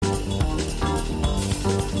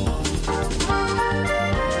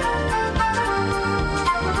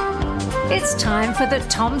It's time for the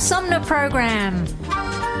Tom Sumner Program.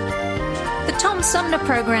 The Tom Sumner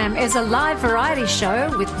Program is a live variety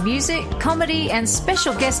show with music, comedy, and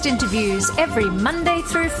special guest interviews every Monday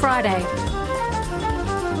through Friday.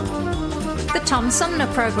 The Tom Sumner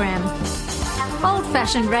Program.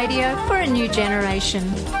 Old-fashioned radio for a new generation.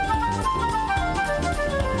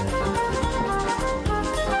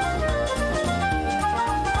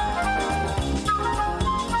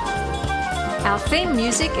 Our theme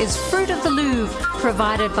music is Fruit of the Louvre,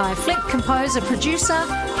 provided by Flint composer-producer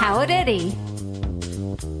Howard Eddy.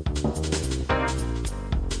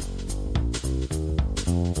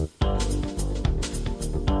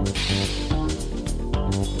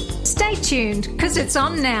 Stay tuned, because it's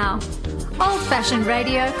on now. Old-fashioned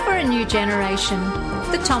radio for a new generation.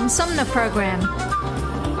 The Tom Sumner Program.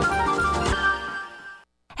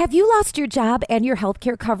 Have you lost your job and your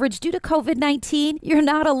healthcare coverage due to COVID-19? You're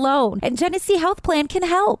not alone, and Genesee Health Plan can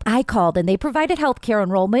help. I called and they provided healthcare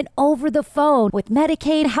enrollment over the phone with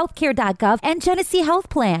Medicaid, healthcare.gov, and Genesee Health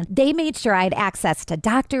Plan. They made sure I had access to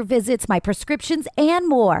doctor visits, my prescriptions, and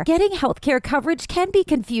more. Getting healthcare coverage can be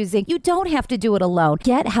confusing. You don't have to do it alone.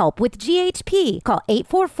 Get help with GHP. Call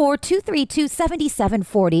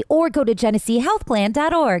 844-232-7740 or go to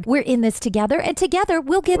GeneseeHealthPlan.org. We're in this together, and together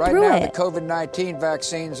we'll get through Right now, it. the COVID-19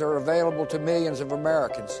 vaccines are available to millions of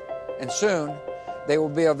Americans, and soon they will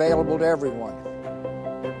be available to everyone.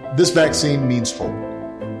 This vaccine means hope.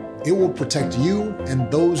 It will protect you and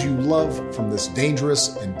those you love from this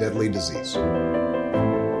dangerous and deadly disease. I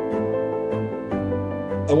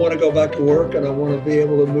want to go back to work, and I want to be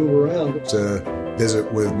able to move around. To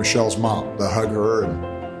visit with Michelle's mom, to hug her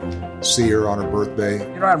and see her on her birthday. You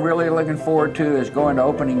know what I'm really looking forward to is going to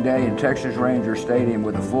opening day in Texas Ranger Stadium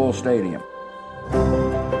with a full stadium.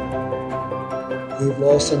 We've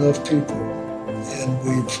lost enough people, and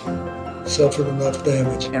we've suffered enough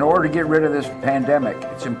damage. In order to get rid of this pandemic,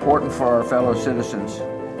 it's important for our fellow citizens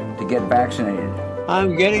to get vaccinated.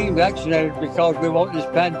 I'm getting vaccinated because we want this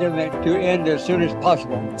pandemic to end as soon as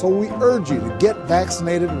possible. So we urge you to get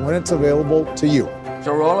vaccinated when it's available to you.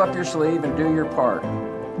 So roll up your sleeve and do your part.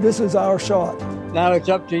 This is our shot. Now it's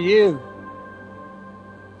up to you.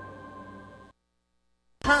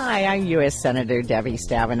 Hi, I'm U.S. Senator Debbie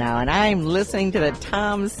Stabenow, and I'm listening to the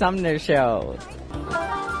Tom Sumner Show.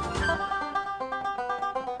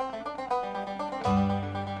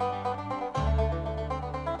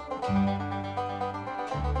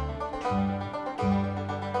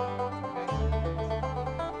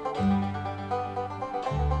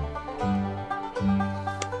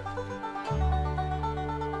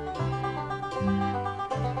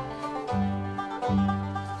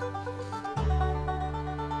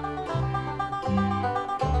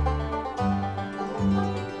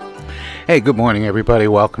 Hey, good morning, everybody.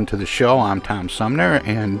 Welcome to the show. I'm Tom Sumner,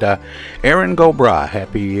 and Erin Gobra.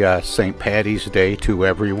 Happy St. Paddy's Day to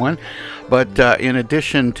everyone. But in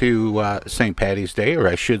addition to St. Paddy's Day, or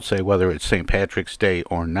I should say whether it's St. Patrick's Day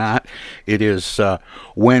or not, it is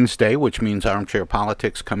Wednesday, which means Armchair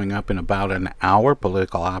Politics coming up in about an hour.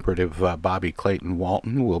 Political operative Bobby Clayton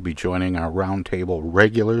Walton will be joining our roundtable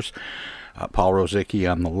regulars, Paul Rosicki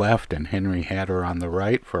on the left and Henry Hatter on the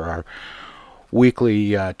right, for our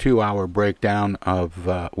weekly 2-hour breakdown of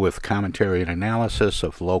with commentary and analysis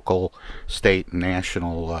of local, state,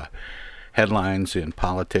 national headlines in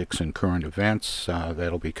politics and current events.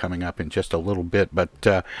 That'll be coming up in just a little bit.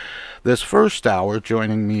 But this first hour,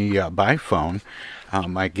 joining me by phone,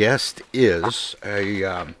 my guest is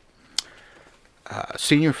a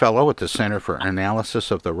senior fellow at the Center for Analysis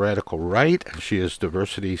of the Radical Right. She is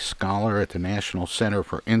diversity scholar at the National Center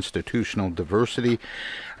for Institutional Diversity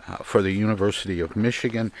for the University of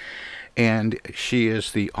Michigan, and she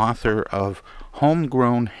is the author of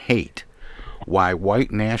Homegrown Hate: Why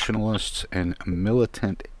White Nationalists and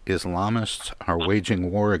Militant Islamists Are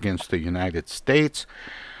Waging War Against the United States,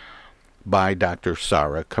 by Dr.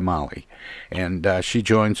 Sara Kamali. And she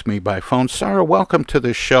joins me by phone. Sara, welcome to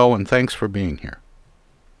the show, and thanks for being here.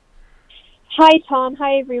 Hi, Tom.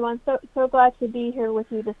 Hi, everyone. So glad to be here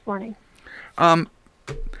with you this morning.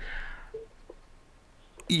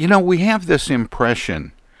 You know, we have this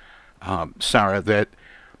impression, Sara, that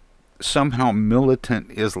somehow militant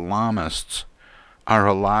Islamists are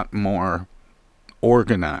a lot more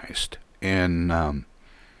organized and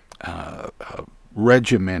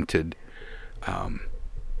regimented,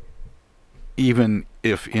 even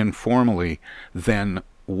if informally, than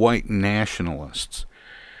white nationalists.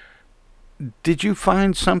 Did you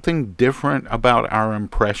find something different about our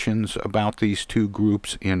impressions about these two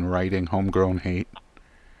groups in writing Homegrown Hate?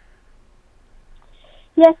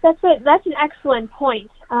 Yes, that's an excellent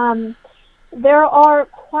point. There are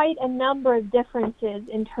quite a number of differences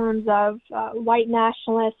in terms of white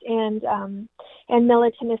nationalists and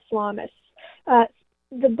militant Islamists.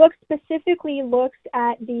 The book specifically looks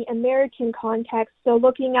at the American context, so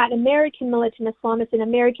looking at American militant Islamists and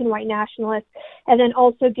American white nationalists, and then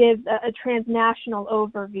also gives a transnational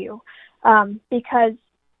overview, because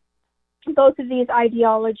both of these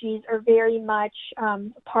ideologies are very much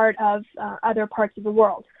part of other parts of the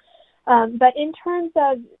world. But in terms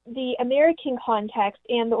of the American context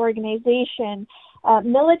and the organization,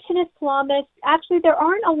 militant Islamists, actually there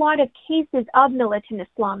aren't a lot of cases of militant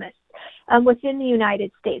Islamists within the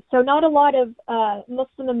United States. So not a lot of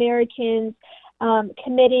Muslim Americans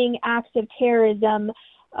committing acts of terrorism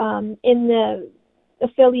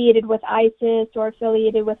affiliated with ISIS or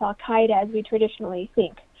affiliated with Al-Qaeda as we traditionally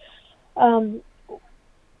think.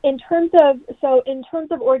 In terms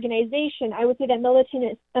of organization, I would say that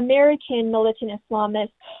American militant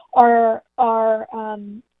Islamists are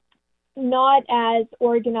not as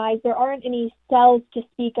organized. There aren't any cells to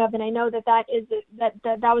speak of, and I know that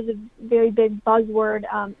was a very big buzzword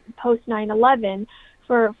post 9/11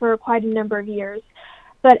 for quite a number of years.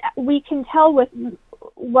 But we can tell with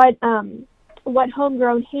what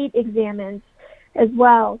Homegrown Hate examines as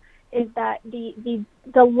well is that the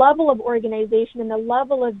level of organization and the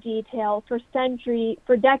level of detail for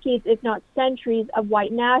decades, if not centuries, of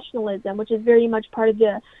white nationalism, which is very much part of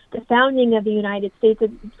the founding of the United States.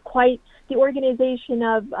 It's quite the organization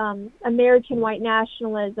of American white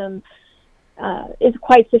nationalism is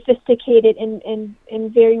quite sophisticated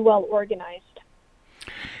and very well organized.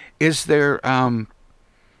 Is there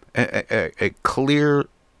a clear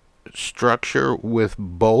structure with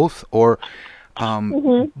both, or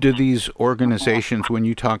do these organizations, when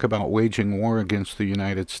you talk about waging war against the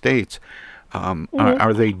United States,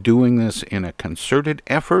 are they doing this in a concerted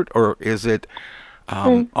effort, or is it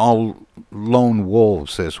all lone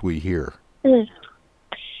wolves, as we hear?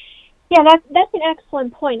 Yeah, that's an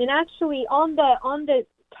excellent point. And actually, on the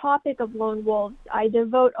topic of lone wolves, I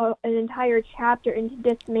devote an entire chapter into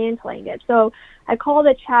dismantling it. So I call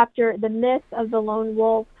the chapter "The Myth of the Lone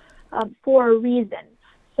Wolf" for a reason.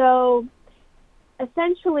 So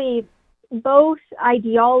essentially, both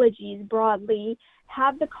ideologies broadly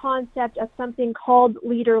have the concept of something called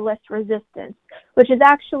leaderless resistance, which is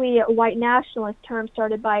actually a white nationalist term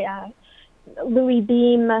started by Louis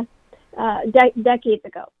Beam decades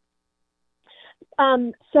ago.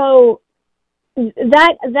 So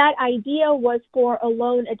that idea was for a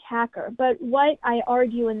lone attacker. But what I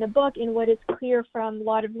argue in the book, and what is clear from a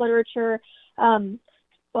lot of literature,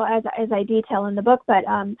 as I detail in the book, but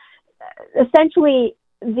essentially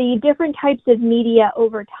the different types of media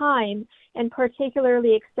over time, and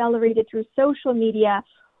particularly accelerated through social media,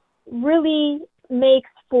 really makes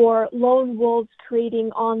for lone wolves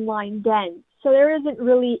creating online dens. So there isn't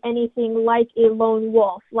really anything like a lone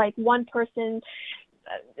wolf, like one person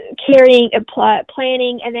planning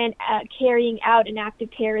and then carrying out an act of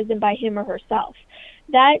terrorism by him or herself.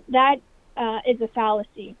 That is a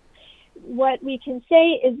fallacy. What we can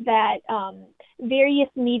say is that various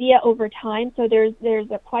media over time, so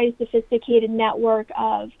there's a quite sophisticated network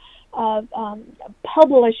of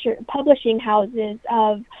publishing houses,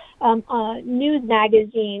 of news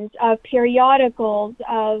magazines, of periodicals,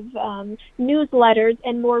 of newsletters,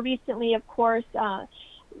 and more recently, of course,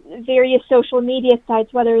 various social media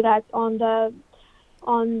sites, whether that's on the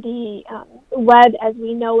web as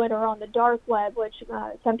we know it or on the dark web, which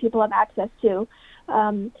some people have access to,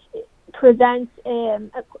 presents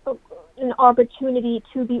an opportunity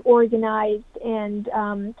to be organized and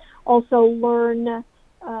also learn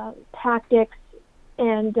tactics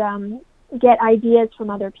and get ideas from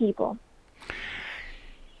other people.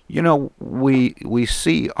 You know, we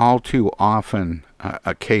see all too often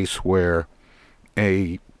a case where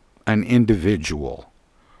an individual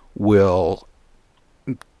will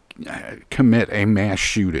commit a mass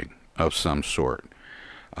shooting of some sort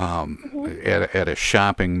at a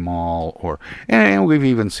shopping mall, and we've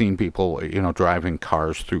even seen people, driving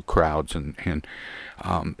cars through crowds and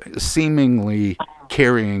seemingly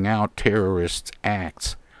carrying out terrorist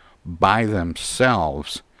acts by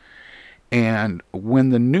themselves. And when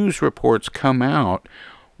the news reports come out,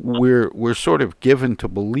 we're sort of given to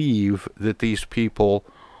believe that these people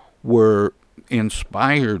were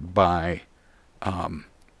inspired by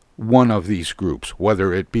one of these groups,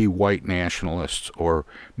 whether it be white nationalists or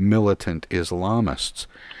militant Islamists.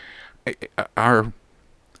 Are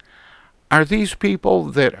these people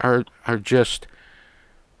that are just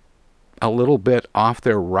a little bit off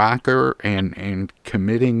their rocker and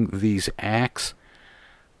committing these acts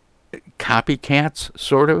copycats,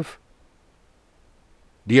 sort of?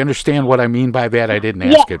 Do you understand what I mean by that? I didn't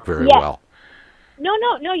ask it very well. No.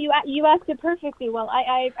 You asked it perfectly well.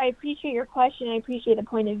 I appreciate your question. I appreciate the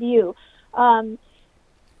point of view.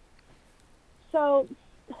 So,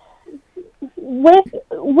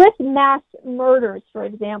 with mass murders, for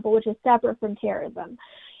example, which is separate from terrorism,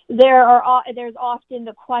 there's often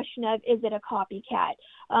the question of, is it a copycat?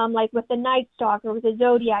 Like with the Night Stalker, with the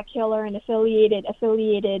Zodiac Killer and affiliated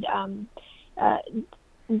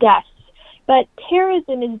deaths. But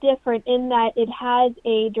terrorism is different in that it has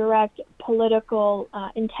a direct political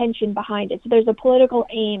intention behind it. So there's a political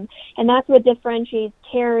aim, and that's what differentiates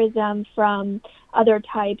terrorism from other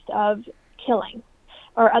types of killing,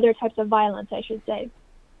 or other types of violence, I should say.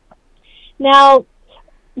 Now,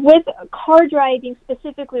 with car driving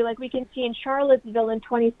specifically, like we can see in Charlottesville in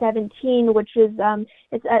 2017, which is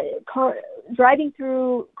driving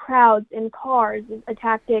through crowds in cars is a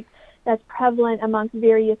tactic that's prevalent amongst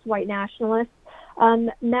various white nationalists.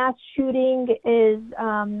 Mass shooting is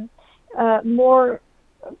more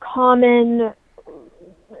common,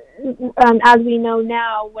 as we know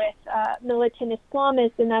now, with militant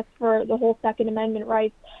Islamists, and that's for the whole Second Amendment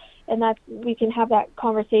rights. And we can have that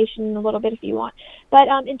conversation in a little bit if you want. But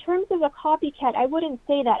in terms of a copycat, I wouldn't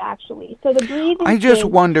say that, actually. So the grievance. I just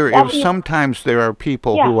wonder if sometimes there are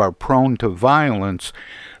people who are prone to violence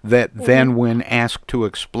that then, when asked to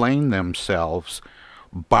explain themselves,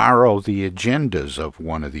 borrow the agendas of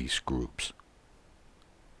one of these groups.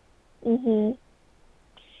 Well,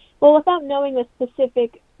 without knowing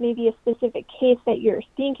maybe a specific case that you're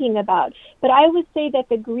thinking about, but I would say that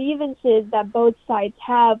the grievances that both sides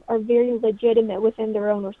have are very legitimate within their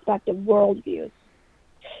own respective worldviews.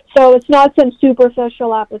 So it's not some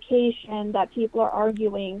superficial application that people are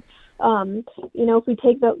arguing. If we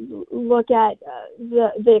take a look at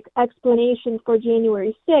the explanation for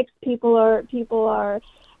January 6th, people are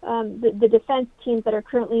the defense teams that are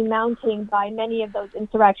currently mounting by many of those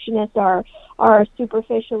insurrectionists are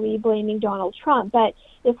superficially blaming Donald Trump. But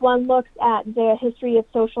if one looks at the history of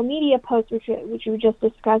social media posts, which we just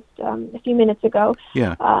discussed a few minutes ago,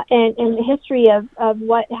 and the history of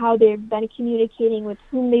how they've been communicating, with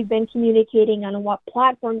whom they've been communicating, on what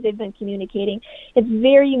platforms they've been communicating, it's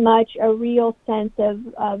very much a real sense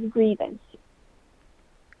of grievance.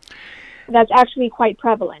 That's actually quite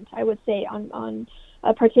prevalent, I would say, on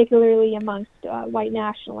particularly amongst white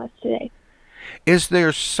nationalists today. Is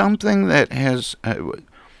there something that has...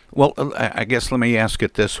 well, I guess let me ask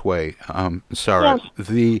it this way, Sara.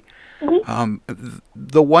 Yeah.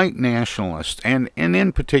 The white nationalists, and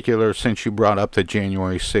in particular, since you brought up the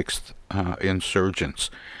January 6th insurgents,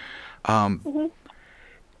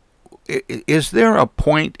 is there a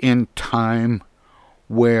point in time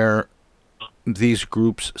where these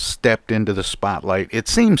groups stepped into the spotlight? It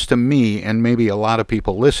seems to me, and maybe a lot of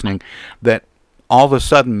people listening, that all of a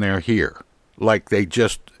sudden they're here, like they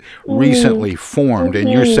just recently formed,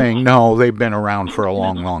 and you're saying no, they've been around for a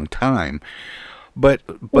long time. But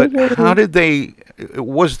how did they?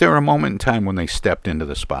 Was there a moment in time when they stepped into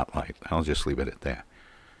the spotlight? I'll just leave it at that.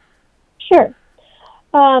 Sure.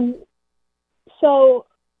 So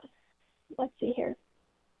let's see here.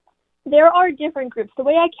 There are different groups. The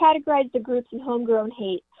way I categorize the groups in homegrown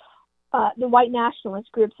hate, the white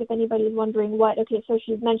nationalist groups, if anybody's wondering so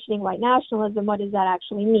she's mentioning white nationalism, what does that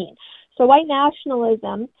actually mean? So white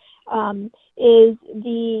nationalism is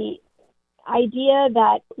the idea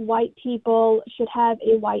that white people should have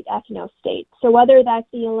a white ethno-state. So whether that's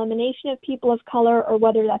the elimination of people of color or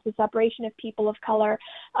whether that's the separation of people of color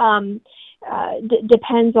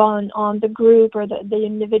depends on the group or the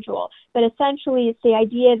individual. But essentially it's the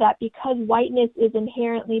idea that because whiteness is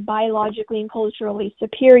inherently biologically and culturally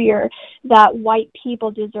superior, that white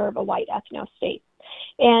people deserve a white ethno-state.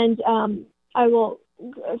 And I will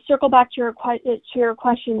circle back to your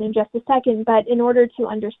question in just a second, but in order to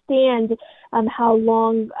understand how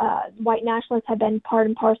long white nationalists have been part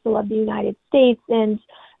and parcel of the United States and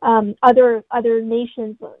other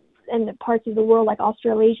nations in the parts of the world, like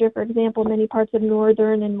Australasia, for example, many parts of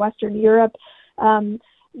Northern and Western Europe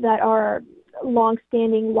that are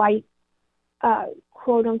long-standing white,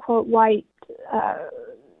 quote-unquote white,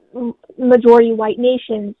 majority white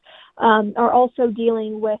nations, are also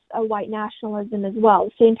dealing with a white nationalism as well,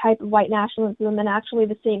 the same type of white nationalism, and actually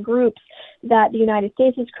the same groups that the United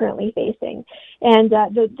States is currently facing. And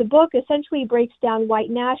the book essentially breaks down white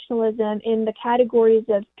nationalism in the categories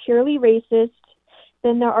of purely racist.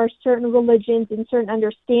 Then there are certain religions and certain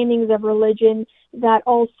understandings of religion that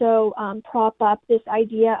also prop up this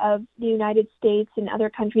idea of the United States and other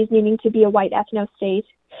countries needing to be a white ethno-state.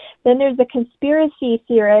 Then there's the conspiracy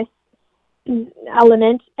theorist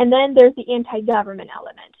element, and then there's the anti-government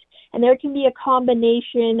element. And there can be a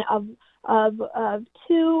combination of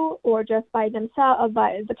two, or just by themselves,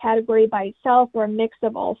 by the category by itself, or a mix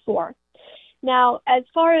of all four. Now, as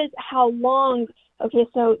far as how long, okay,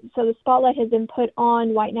 so the spotlight has been put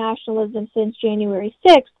on white nationalism since January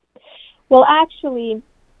 6th. Well, actually,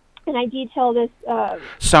 and I detail this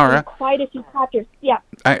Sara, in quite a few chapters. Yeah.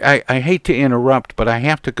 I hate to interrupt, but I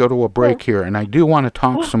have to go to a break here, and I do want to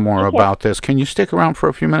talk some more about this. Can you stick around for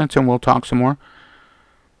a few minutes and we'll talk some more?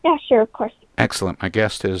 Yeah, sure, of course. Excellent. My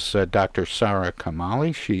guest is Dr. Sara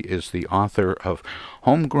Kamali. She is the author of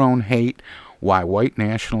Homegrown Hate, Why White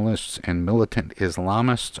Nationalists and Militant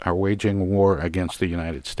Islamists Are Waging War Against the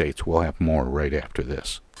United States. We'll have more right after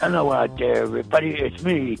this. Hello out there, everybody. It's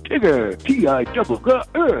me, Tigger.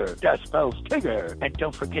 T-I-double-G-R. That spells Tigger. And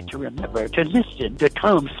don't forget to remember to listen to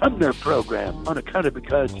Tom Sumner program on account of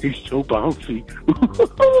because he's so bouncy.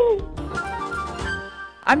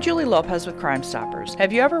 I'm Julie Lopez with Crime Stoppers.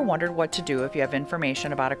 Have you ever wondered what to do if you have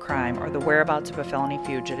information about a crime or the whereabouts of a felony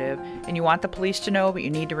fugitive and you want the police to know but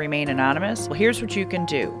you need to remain anonymous? Well, here's what you can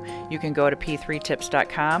do. You can go to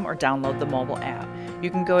p3tips.com or download the mobile app. You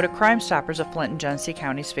can go to Crime Stoppers of Flint and Genesee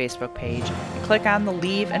County's Facebook page and click on the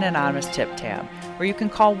Leave an Anonymous Tip tab, or you can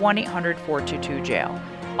call 1-800-422-JAIL.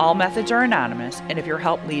 All methods are anonymous, and if your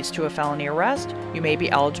help leads to a felony arrest, you may be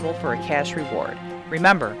eligible for a cash reward.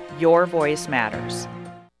 Remember, your voice matters.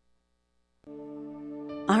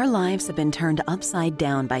 Our lives have been turned upside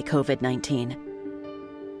down by COVID-19.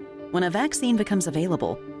 When a vaccine becomes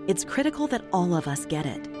available, it's critical that all of us get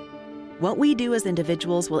it. What we do as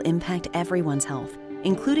individuals will impact everyone's health,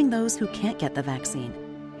 including those who can't get the vaccine.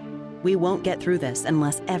 We won't get through this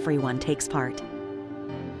unless everyone takes part.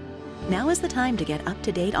 Now is the time to get up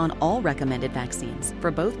to date on all recommended vaccines for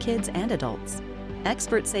both kids and adults.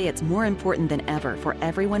 Experts say it's more important than ever for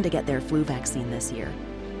everyone to get their flu vaccine this year.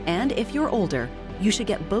 And if you're older, you should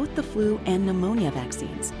get both the flu and pneumonia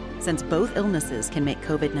vaccines, since both illnesses can make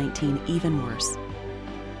COVID-19 even worse.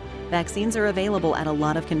 Vaccines are available at a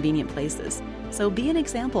lot of convenient places, so be an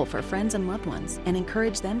example for friends and loved ones and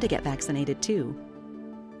encourage them to get vaccinated too.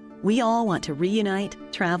 We all want to reunite,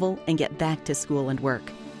 travel, and get back to school and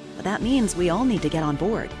work. But that means we all need to get on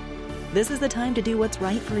board. This is the time to do what's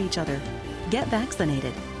right for each other. Get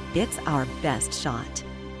vaccinated. It's our best shot.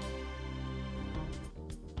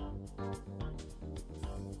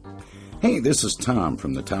 Hey, this is Tom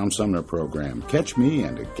from the Tom Sumner Program. Catch me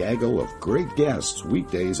and a gaggle of great guests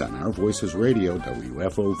weekdays on Our Voices Radio,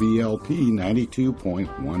 WFOVLP 92.1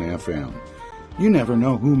 FM. You never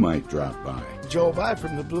know who might drop by. Joe By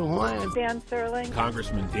from the Blue Hawaiian. Dan Sterling.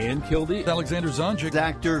 Congressman Dan Kildee. Alexander Zonjic.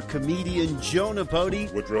 Actor, comedian Joe Napodi.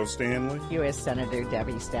 Woodrow Stanley. U.S. Senator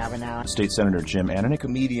Debbie Stabenow. State Senator Jim Ananich.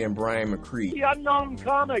 Comedian Brian McCree. The unknown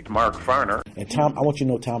comic. Mark Farner. And Tom, I want you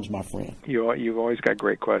to know Tom's my friend. You've always got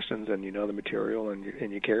great questions, and you know the material, and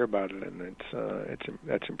you care about it, and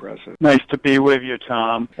that's impressive. Nice to be with you,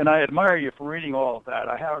 Tom. And I admire you for reading all of that.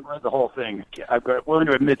 I haven't read the whole thing. I've got willing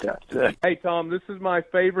to admit that. Hey, Tom, this is my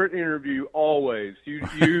favorite interview always.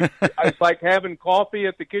 It's like having coffee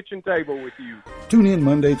at the kitchen table with you. Tune in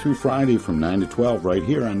Monday through Friday from 9 to 12 right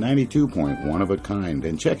here on 92.1 of a kind,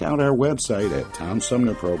 and check out our website at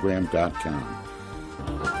TomSumnerProgram.com.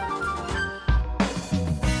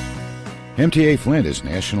 MTA Flint is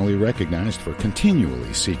nationally recognized for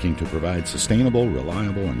continually seeking to provide sustainable,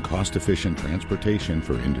 reliable, and cost-efficient transportation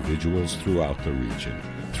for individuals throughout the region.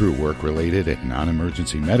 Through work-related and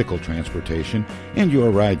non-emergency medical transportation and Your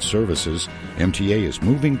Ride services, MTA is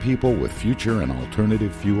moving people with future and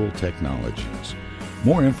alternative fuel technologies.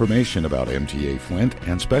 More information about MTA Flint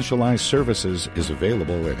and specialized services is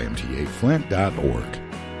available at mtaflint.org.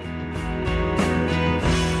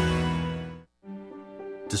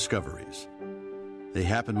 Discoveries. They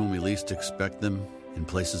happen when we least expect them, in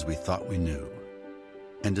places we thought we knew.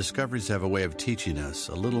 And discoveries have a way of teaching us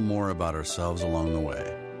a little more about ourselves along the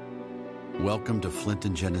way. Welcome to Flint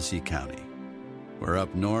and Genesee County, where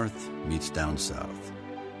up north meets down south.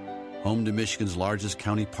 Home to Michigan's largest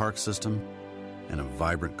county park system and a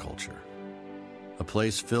vibrant culture. A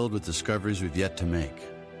place filled with discoveries we've yet to make,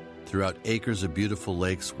 throughout acres of beautiful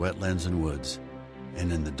lakes, wetlands, and woods,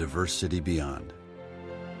 and in the diverse city beyond.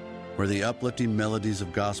 Where the uplifting melodies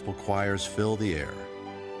of gospel choirs fill the air,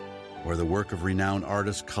 where the work of renowned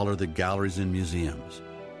artists color the galleries and museums,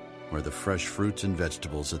 where the fresh fruits and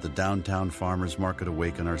vegetables at the downtown farmers market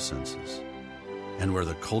awaken our senses, and where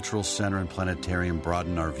the cultural center and planetarium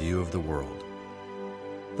broaden our view of the world.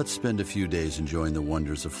 Let's spend a few days enjoying the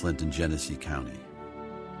wonders of Flint and Genesee County,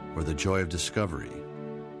 where the joy of discovery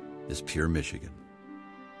is pure Michigan.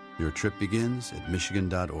 Your trip begins at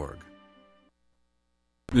Michigan.org.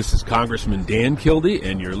 This is Congressman Dan Kildee,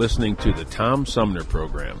 and you're listening to the Tom Sumner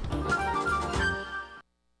Program.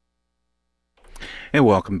 And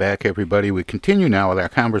welcome back, everybody. We continue now with our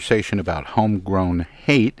conversation about homegrown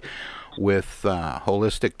hate with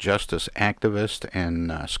holistic justice activist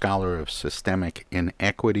and scholar of systemic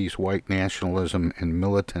inequities, white nationalism, and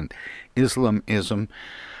militant Islamism,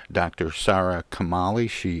 Dr. Sara Kamali.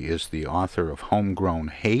 She is the author of Homegrown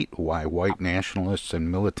Hate, Why White Nationalists and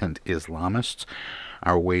Militant Islamists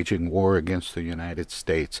Are Waging War Against the United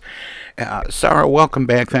States. Sara, welcome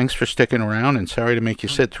back. Thanks for sticking around, and sorry to make you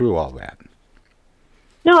sit through all that.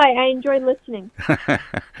 No, I enjoyed listening.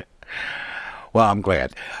 Well, I'm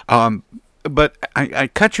glad. But I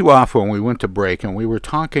cut you off when we went to break, and we were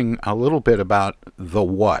talking a little bit about the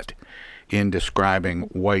what in describing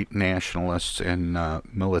white nationalists and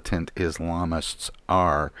militant Islamists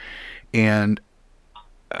are. And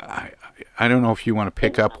I don't know if you want to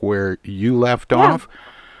pick up where you left off.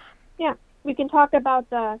 Yeah, we can talk about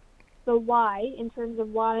the why, in terms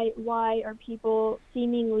of why are people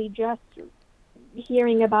seemingly just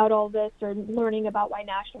hearing about all this or learning about white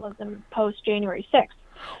nationalism post January 6th.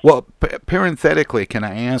 Well, parenthetically, can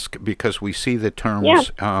I ask, because we see the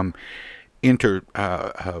terms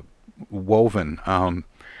interwoven,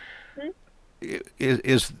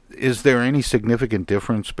 is there any significant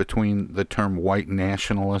difference between the term white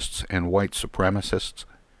nationalists and white supremacists?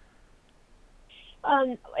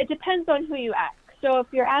 It depends on who you ask. So if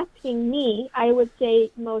you're asking me, I would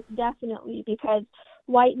say most definitely, because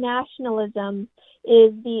white nationalism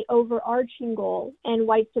is the overarching goal, and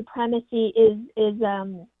white supremacy is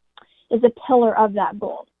a pillar of that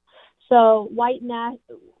goal. So white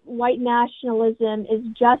nationalism is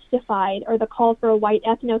justified, or the call for a white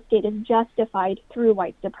ethno-state is justified through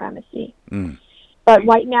white supremacy. But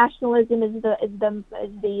white nationalism is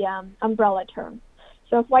the umbrella term.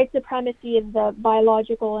 So if white supremacy is the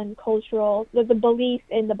biological and cultural, the belief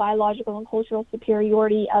in the biological and cultural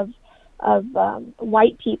superiority of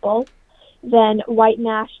white people, then white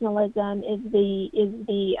nationalism is the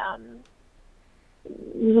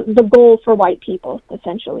goal for white people,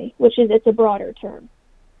 essentially, it's a broader term.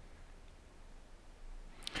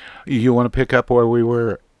 You want to pick up where we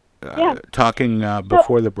were talking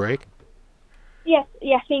before the break? Yes,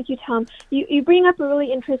 thank you, Tom. You bring up a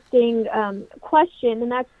really interesting question,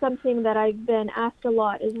 and that's something that I've been asked a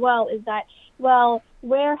lot as well, is that, well,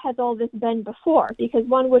 where has all this been before? Because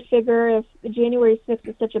one would figure if January 6th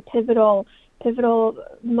is such a pivotal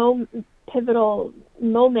moment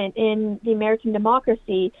in the American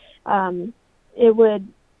democracy, it would,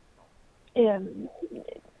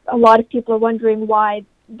 a lot of people are wondering why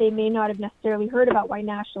they may not have necessarily heard about white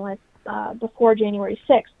nationalists before January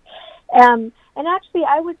 6th. And actually,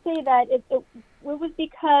 I would say that it was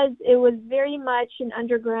because it was very much an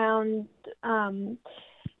underground and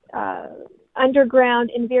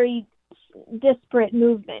very disparate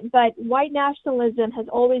movement. But white nationalism has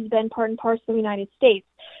always been part and parcel of the United States.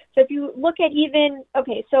 So if you look at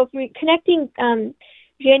so if we're connecting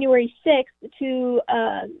January 6th to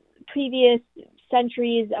previous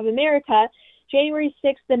centuries of America, January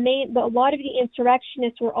 6th, a lot of the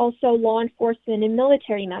insurrectionists were also law enforcement and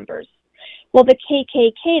military members. Well, the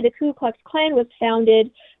KKK, the Ku Klux Klan, was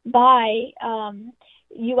founded by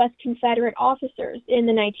U.S. Confederate officers in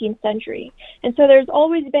the 19th century, and so there's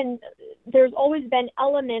always been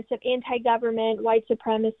elements of anti-government, white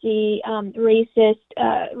supremacy, racist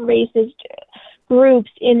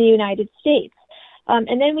groups in the United States.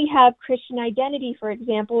 And then we have Christian identity, for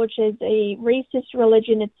example, which is a racist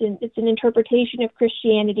religion. It's an interpretation of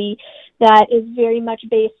Christianity that is very much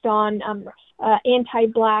based on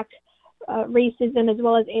anti-Black racism as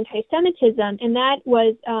well as anti-Semitism, and that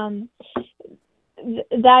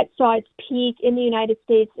saw its peak in the United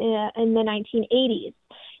States in the 1980s.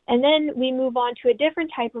 And then we move on to a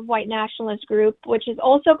different type of white nationalist group, which is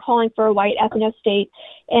also calling for a white ethno-state,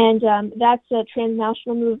 and that's a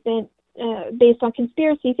transnational movement based on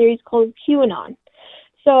conspiracy theories called QAnon.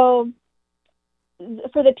 So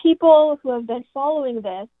for the people who have been following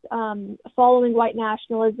this, following white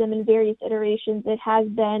nationalism in various iterations, it's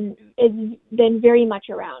been very much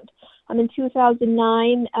around. In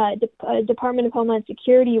 2009, a Department of Homeland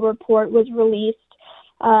Security report was released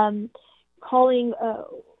calling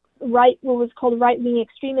what was called right-wing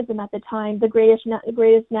extremism at the time the greatest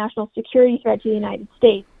national security threat to the United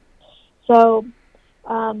States. So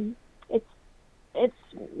it's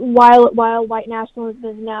while white nationalism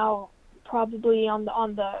is now probably in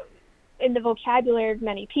the vocabulary of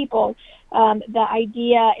many people, the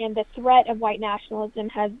idea and the threat of white nationalism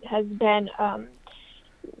has been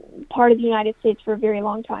part of the United States for a very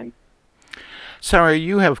long time. Sarah,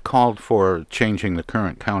 you have called for changing the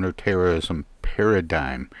current counterterrorism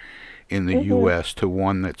paradigm in the U.S. to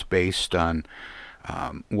one that's based on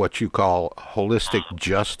what you call holistic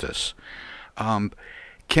justice.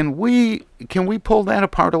 Can we pull that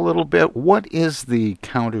apart a little bit? What is the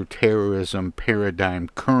counterterrorism paradigm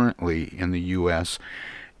currently in the U.S.,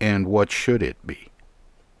 and what should it be?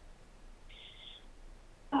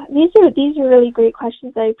 These are really great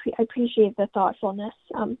questions. I appreciate the thoughtfulness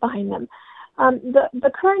behind them.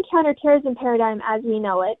 The current counterterrorism paradigm, as we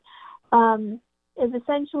know it, is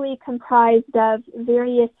essentially comprised of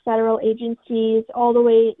various federal agencies, all the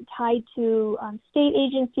way tied to state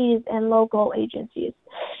agencies and local agencies.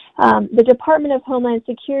 The Department of Homeland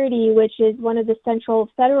Security, which is one of the central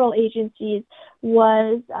federal agencies,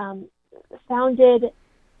 was founded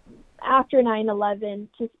after 9/11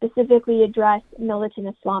 to specifically address militant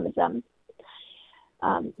Islamism.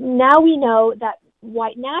 Now we know that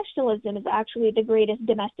white nationalism is actually the greatest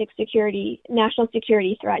domestic national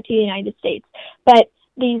security threat to the United States. But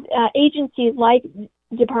these agencies like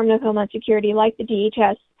Department of Homeland Security, like the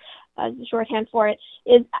DHS, as the shorthand for it,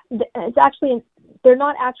 they're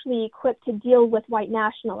not actually equipped to deal with white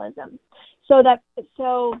nationalism. So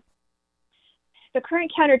the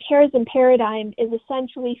current counterterrorism paradigm is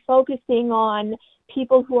essentially focusing on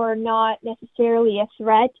people who are not necessarily a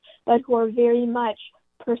threat, but who are very much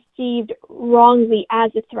perceived wrongly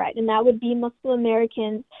as a threat, and that would be Muslim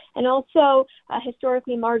Americans and also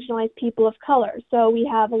historically marginalized people of color. So we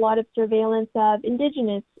have a lot of surveillance of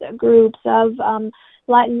indigenous groups, of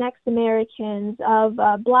Latinx Americans, of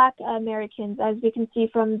Black Americans, as we can see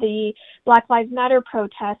from the Black Lives Matter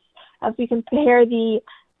protests. If we compare the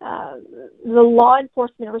law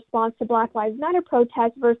enforcement response to Black Lives Matter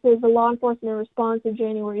protests versus the law enforcement response of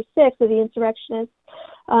January 6th of the insurrectionists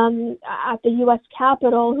at the U.S.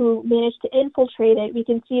 Capitol who managed to infiltrate it, we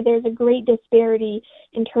can see there's a great disparity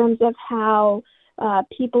in terms of how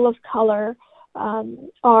people of color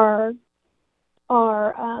are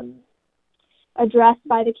addressed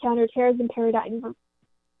by the counterterrorism paradigm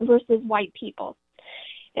versus white people.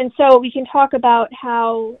 And so we can talk about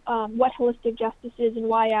how what holistic justice is and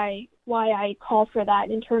why I call for that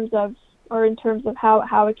in terms of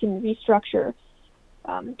how it can restructure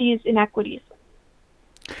these inequities.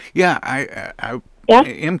 Yeah, I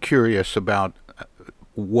am curious about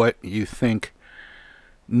what you think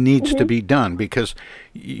needs to be done, because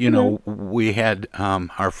we had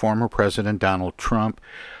our former president Donald Trump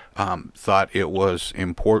thought it was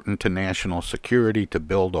important to national security to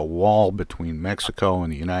build a wall between Mexico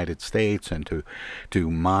and the United States and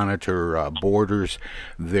to monitor borders.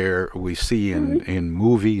 There we see in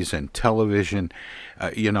movies and television,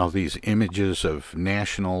 these images of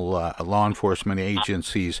national law enforcement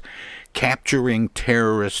agencies capturing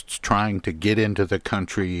terrorists trying to get into the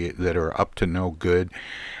country that are up to no good.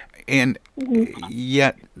 And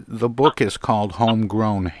yet the book is called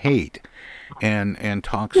Homegrown Hate, and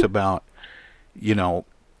talks about,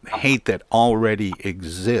 hate that already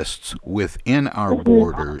exists within our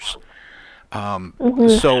borders.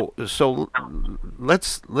 So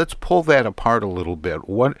let's pull that apart a little bit.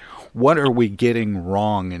 What are we getting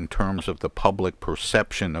wrong in terms of the public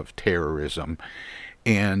perception of terrorism,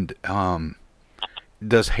 and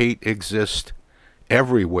does hate exist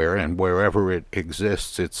everywhere, and wherever it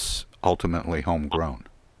exists, it's ultimately homegrown?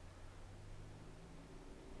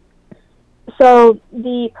 So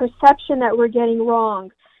the perception that we're getting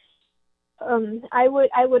wrong, I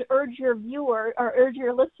would urge your viewer or urge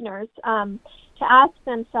your listeners to ask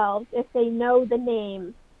themselves if they know the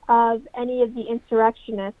name of any of the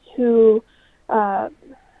insurrectionists who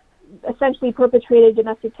essentially perpetrated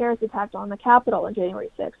domestic terrorist attacks on the Capitol on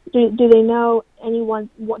January 6th. Do they know anyone?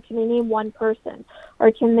 Can they name one person,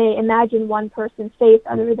 or can they imagine one person's face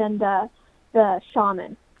other than the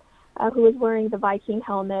shaman who was wearing the Viking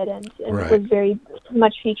helmet and was very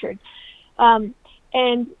much featured? And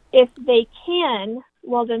if they can,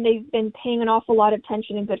 well, then they've been paying an awful lot of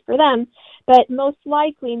attention, and good for them. But most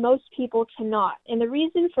likely, most people cannot. And the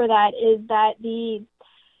reason for that is that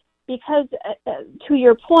because to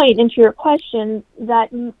your point and to your question,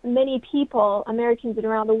 that many people, Americans and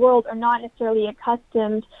around the world, are not necessarily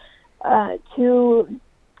accustomed to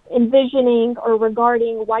envisioning or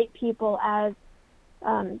regarding white people as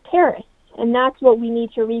terrorists. And that's what we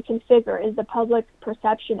need to reconfigure, is the public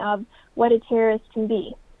perception of what a terrorist can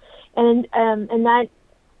be. And that,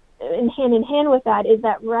 in hand with that, is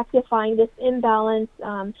that rectifying this imbalance,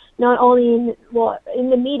 not only in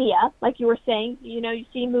the media, like you were saying, you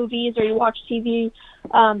see movies or you watch TV,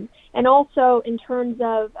 and also in terms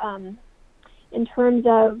of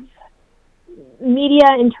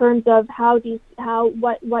media in terms of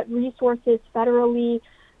what resources federally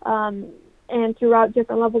and throughout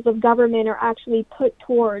different levels of government are actually put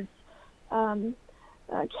towards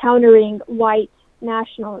countering white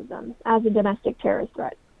nationalism as a domestic terrorist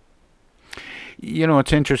threat. You know,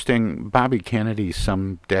 it's interesting. Bobby Kennedy,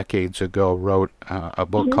 some decades ago, wrote a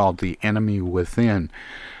book called The Enemy Within,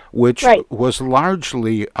 which was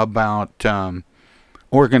largely about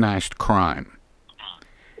organized crime.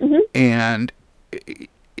 And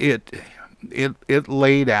it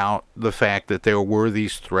laid out the fact that there were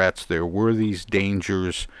these threats, there were these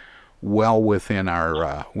dangers well within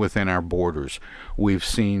our borders. We've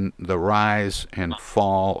seen the rise and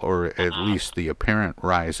fall, or at least the apparent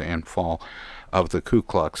rise and fall, of the Ku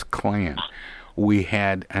Klux Klan. We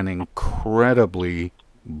had an incredibly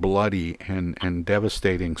bloody and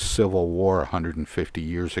devastating civil war 150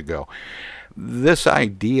 years ago. This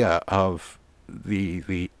idea of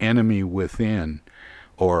the enemy within,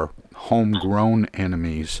 or homegrown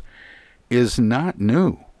enemies, is not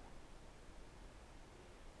new.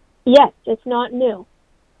 Yes, it's not new.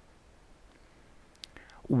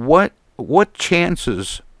 What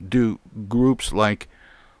chances do groups like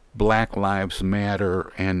Black Lives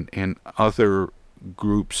Matter and other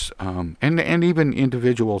groups and even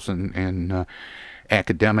individuals and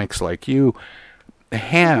academics like you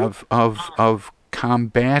have of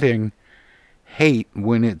combating hate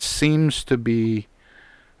when it seems to be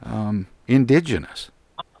indigenous?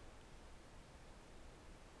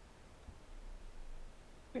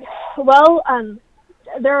 Well,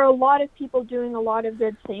 there are a lot of people doing a lot of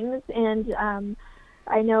good things, and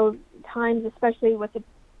I know times, especially with the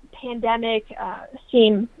pandemic,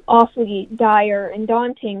 seem awfully dire and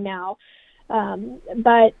daunting now.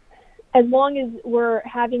 But as long as we're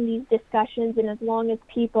having these discussions, and as long as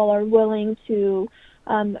people are willing to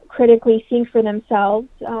critically think for themselves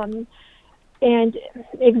and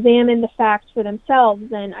examine the facts for themselves,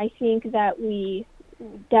 then I think that we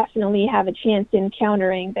definitely have a chance in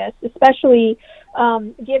countering this, especially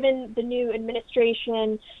given the new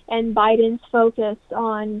administration and Biden's focus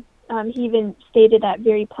on, he even stated that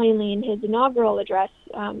very plainly in his inaugural address,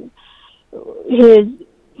 his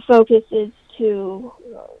focus is to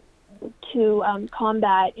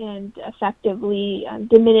combat and effectively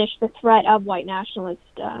diminish the threat of white nationalist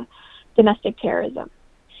domestic terrorism.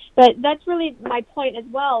 But that's really my point as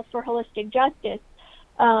well for holistic justice,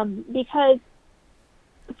 because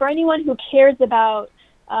for anyone who cares about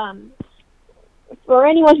the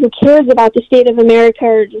state of America,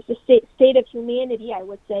 or just the state of humanity, I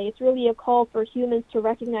would say it's really a call for humans to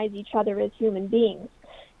recognize each other as human beings,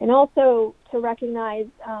 and also to recognize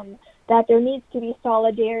that there needs to be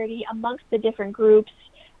solidarity amongst the different groups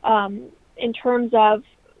in terms of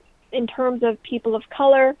people of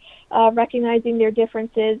color, recognizing their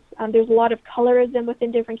differences. There's a lot of colorism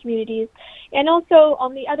within different communities. And also,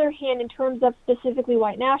 on the other hand, in terms of specifically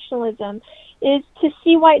white nationalism, is to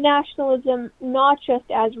see white nationalism not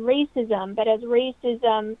just as racism, but as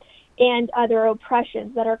racism and other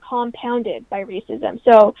oppressions that are compounded by racism.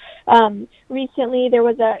 So recently there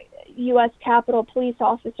was a U.S. Capitol police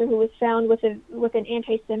officer who was found with an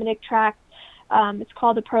anti-Semitic tract. It's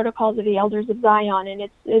called the Protocols of the Elders of Zion, and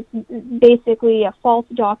it's basically a false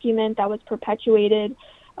document that was perpetuated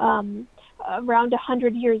around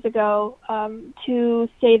 100 years ago to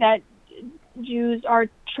say that Jews are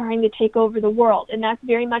trying to take over the world, and that's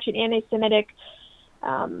very much an anti-Semitic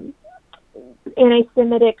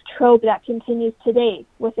trope that continues today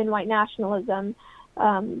within white nationalism,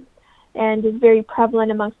 and is very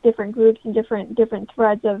prevalent amongst different groups and different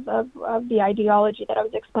threads of the ideology that I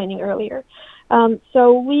was explaining earlier.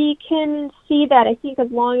 So we can see that, I think,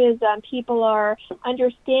 as long as people are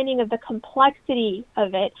understanding of the complexity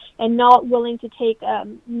of it and not willing to take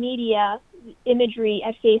media imagery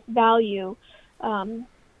at face value,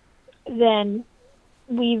 then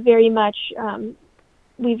we very much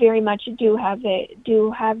do have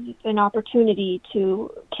an opportunity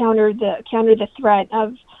to counter the threat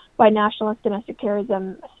of white nationalist domestic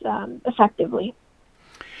terrorism effectively.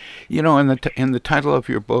 You know, in the title of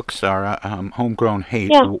your book, Sara, Homegrown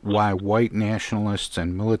Hate, Why White Nationalists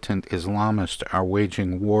and Militant Islamists Are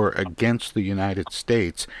Waging War Against the United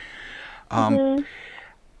States, I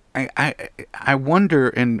wonder,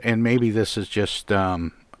 and maybe this is just,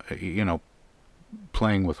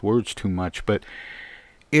 playing with words too much, but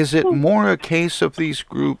is it more a case of these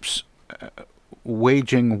groups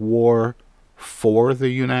waging war for the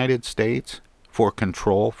United States, for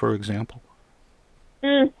control, for example?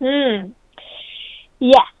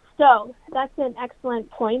 Yes, so that's an excellent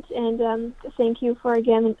point, and thank you for,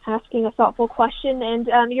 again, asking a thoughtful question.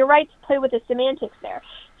 And you're right to play with the semantics there.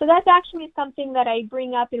 So that's actually something that I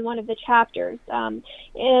bring up in one of the chapters.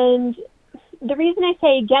 And the reason I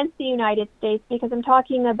say against the United States, because I'm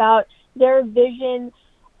talking about their vision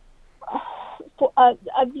of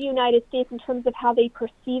the United States in terms of how they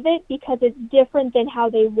perceive it, because it's different than how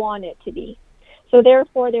they want it to be. So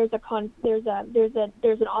therefore, there's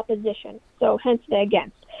an opposition. So hence the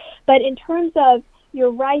against. But in terms of, you're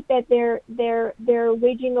right that they're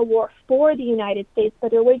waging a war for the United States, but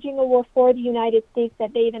they're waging a war for the United States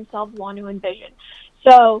that they themselves want to envision.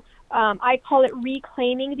 So I call it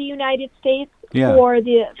reclaiming the United States for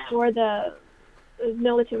the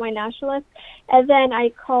militant white nationalists, and then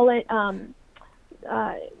I call it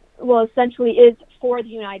essentially is for the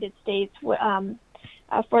United States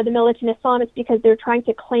for the militant Islamists, because they're trying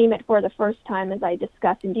to claim it for the first time, as I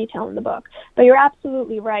discuss in detail in the book. But you're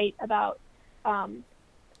absolutely right about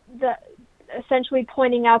essentially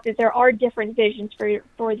pointing out that there are different visions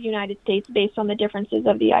for the United States based on the differences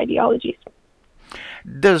of the ideologies.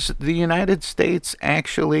 Does the United States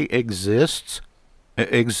actually exist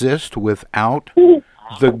without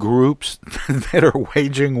the groups that are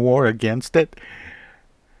waging war against it?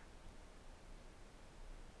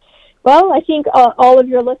 Well, I think all of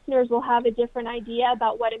your listeners will have a different idea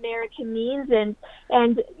about what America means, and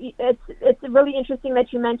it's really interesting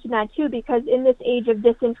that you mentioned that too, because in this age of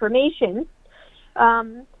disinformation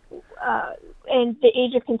and the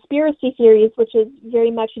age of conspiracy theories, which is very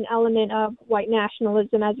much an element of white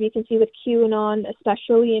nationalism, as we can see with QAnon,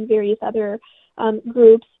 especially, and various other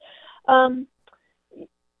groups. Even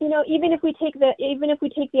if we take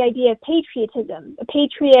the idea of patriotism, a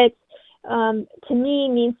patriot to me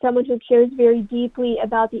means someone who cares very deeply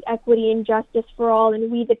about the equity and justice for all,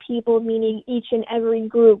 and we the people meaning each and every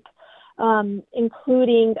group,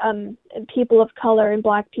 including people of color and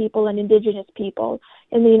Black people and indigenous people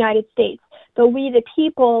in the United States. So we the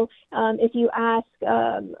people, if you ask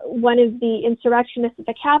one of the insurrectionists at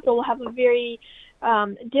the Capitol, will have a very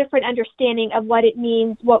different understanding of what it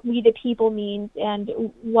means, what we the people means, and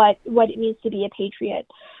what it means to be a patriot.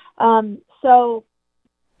 So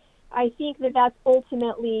I think that that's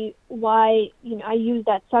ultimately why I use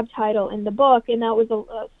that subtitle in the book, and that was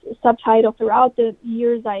a subtitle throughout the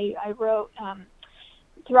years I wrote.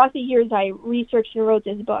 Throughout the years I researched and wrote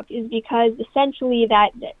this book, is because essentially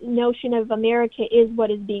that notion of America is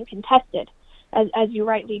what is being contested, as you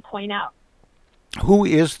rightly point out. Who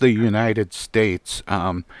is the United States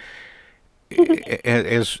as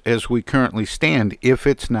we currently stand, if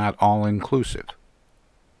it's not all inclusive?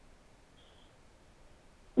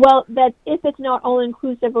 Well, that if it's not all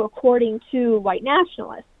inclusive, according to white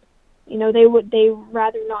nationalists, they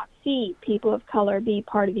rather not see people of color be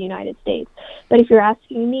part of the United States. But if you're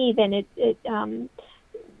asking me, then the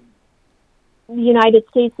United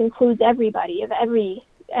States includes everybody of every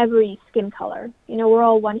skin color. We're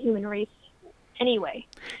all one human race anyway.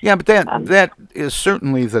 Yeah, but that is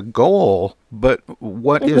certainly the goal. But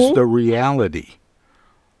what is the reality?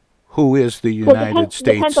 Who is the United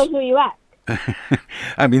States? Depends on who you ask.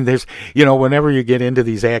 I mean, there's, whenever you get into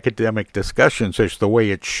these academic discussions, there's the way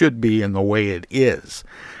it should be and the way it is.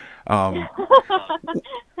 Well,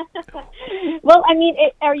 I mean,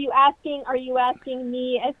 are you asking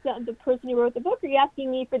me as the person who wrote the book, or are you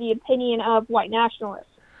asking me for the opinion of white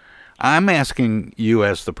nationalists? I'm asking you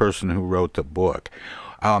as the person who wrote the book.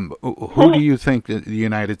 Who do you think that the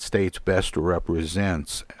United States best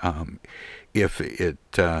represents if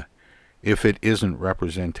it isn't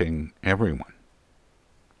representing everyone?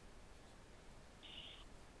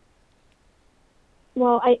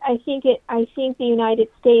 Well, I think the United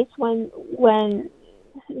States, when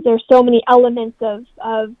there's so many elements of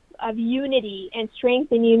unity and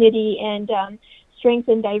strength and unity and strength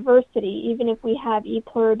and diversity, even if we have E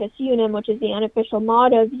pluribus unum, which is the unofficial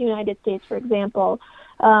motto of the United States, for example,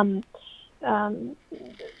 the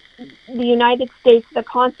United States, the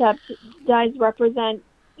concept does represent.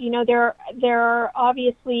 There are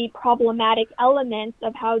obviously problematic elements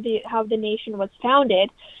of how the nation was founded,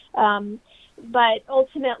 but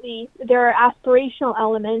ultimately there are aspirational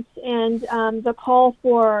elements, and the call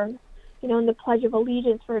for, in the Pledge of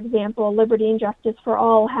Allegiance, for example, liberty and justice for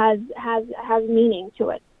all has meaning to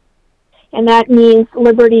it, and that means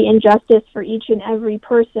liberty and justice for each and every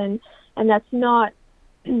person, and that's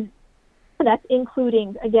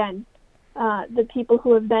including, again, the people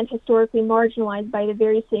who have been historically marginalized by the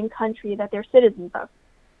very same country that they're citizens of.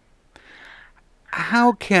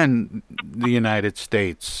 How can the United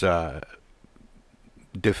States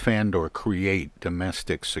defend or create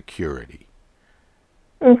domestic security?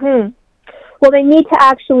 Well, they need to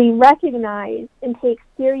actually recognize and take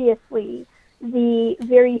seriously the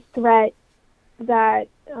very threat that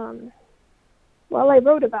I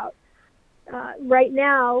wrote about. Right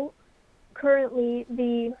now, currently,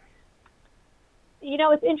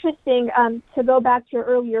 it's interesting to go back to your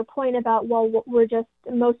earlier point about,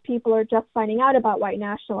 most people are just finding out about white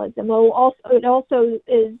nationalism. Well, it also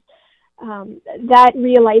is that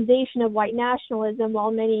realization of white nationalism,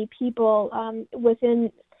 while many people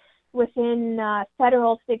within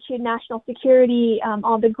federal national security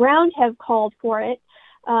on the ground have called for it.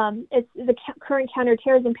 It's the current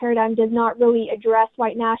counterterrorism paradigm does not really address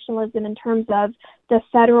white nationalism in terms of the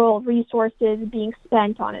federal resources being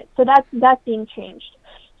spent on it. So that's being changed.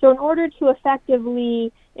 So in order to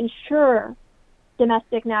effectively ensure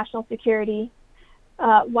domestic national security,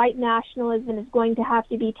 white nationalism is going to have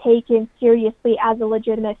to be taken seriously as a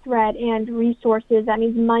legitimate threat, and resources, that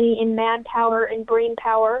means money and manpower and brain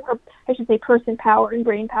power, or I should say person power and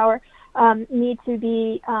brain power, need to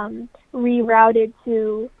be rerouted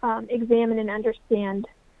to examine and understand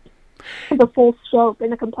the full scope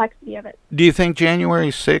and the complexity of it. Do you think January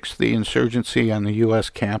 6th, the insurgency on the U.S.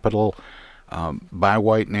 Capitol by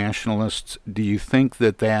white nationalists, do you think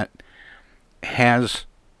that has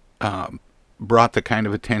brought the kind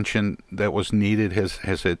of attention that was needed?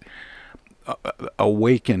 Has it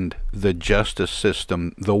awakened the justice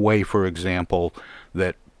system the way, for example,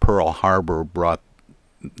 that Pearl Harbor brought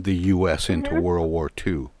the U.S. into World War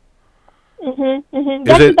II?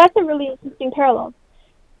 That's a really interesting parallel.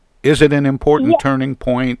 Is it an important turning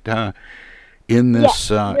point in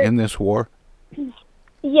this war?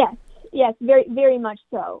 Yes, very, very much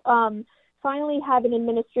so. Finally have an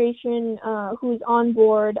administration who's on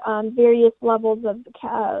board. Various levels of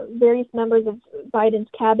various members of Biden's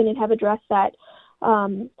cabinet have addressed that.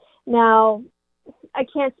 Now, I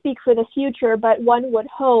can't speak for the future, but one would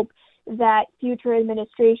hope that future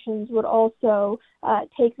administrations would also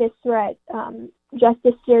take this threat just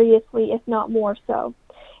as seriously, if not more so.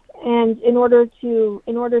 And in order to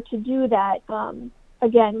do that,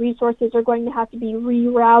 again, resources are going to have to be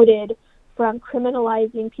rerouted from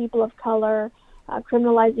criminalizing people of color,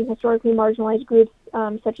 criminalizing historically marginalized groups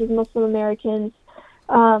such as Muslim Americans,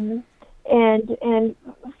 and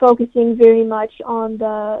focusing very much on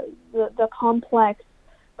the complex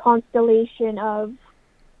constellation of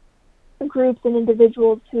groups and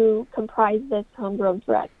individuals who comprise this homegrown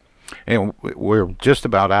threat. And we're just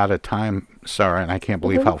about out of time, Sara, and I can't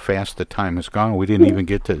believe how fast the time has gone. We didn't even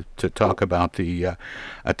get to talk about the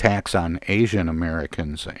attacks on Asian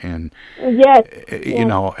Americans, and and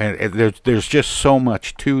there's just so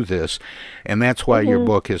much to this, and that's why your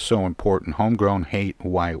book is so important. Homegrown Hate: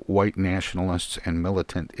 Why White Nationalists and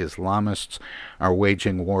Militant Islamists Are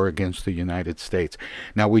Waging War Against the United States.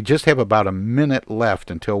 Now we just have about a minute left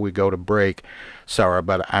until we go to break, Sara,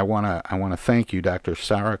 but I wanna thank you, Dr.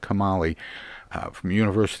 Sara Kamali, from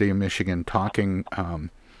University of Michigan, talking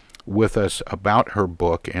with us about her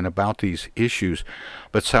book and about these issues.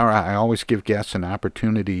 But Sara, I always give guests an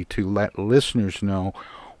opportunity to let listeners know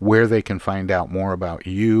where they can find out more about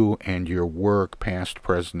you and your work, past,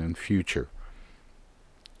 present, and future.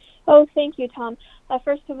 Oh, thank you, Tom.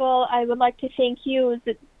 First of all, I would like to thank you. It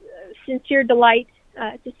was a sincere delight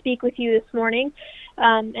to speak with you this morning,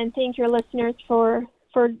 and thank your listeners for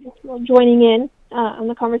joining in on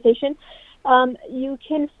the conversation. You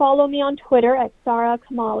can follow me on Twitter at Sara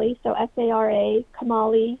Kamali, so S-A-R-A,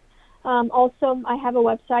 Kamali. Also, I have a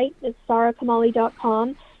website. It's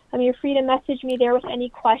sarakamali.com. You're free to message me there with any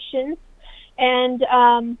questions. And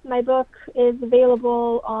my book is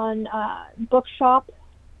available on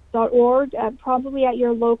bookshop.org, probably at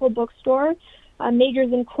your local bookstore.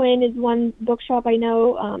 Majors and Quinn is one bookshop I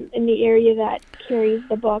know in the area that carries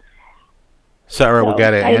the book. Sara, we got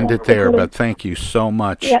to end it there, but thank you so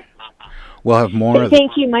much. Yep. We'll have more.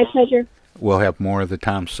 Thank you. My pleasure. We'll have more of the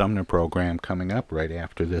Tom Sumner program coming up right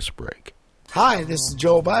after this break. Hi, this is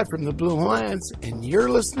Joe By from the Blue Hawaiians, and you're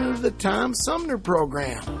listening to the Tom Sumner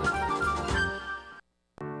program.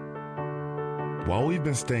 While we've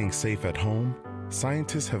been staying safe at home,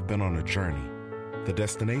 scientists have been on a journey. The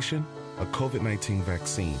destination? A COVID-19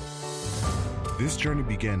 vaccine. This journey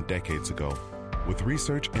began decades ago with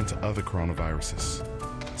research into other coronaviruses.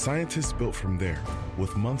 Scientists built from there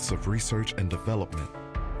with months of research and development,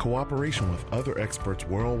 cooperation with other experts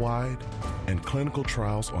worldwide, and clinical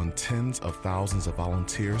trials on tens of thousands of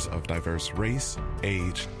volunteers of diverse race,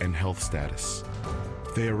 age, and health status.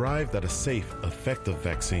 They arrived at a safe, effective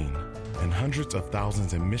vaccine, and hundreds of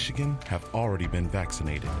thousands in Michigan have already been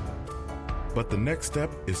vaccinated. But the next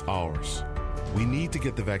step is ours. We need to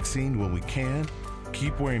get the vaccine when we can,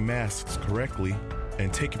 keep wearing masks correctly,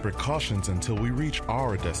 and taking precautions until we reach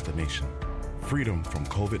our destination, freedom from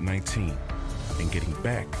COVID-19, and getting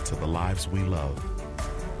back to the lives we love.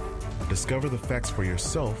 Discover the facts for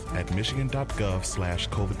yourself at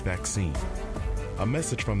michigan.gov/COVID vaccine. A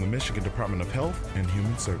message from the Michigan Department of Health and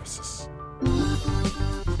Human Services.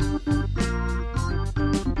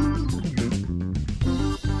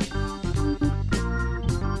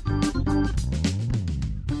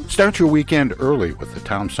 Start your weekend early with the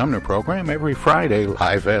Tom Sumner program every Friday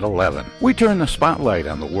live at 11. We turn the spotlight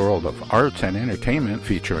on the world of arts and entertainment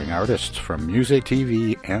featuring artists from music,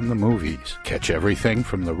 TV, and the movies. Catch everything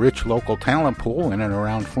from the rich local talent pool in and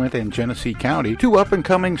around Flint and Genesee County to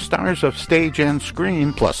up-and-coming stars of stage and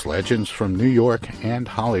screen, plus legends from New York and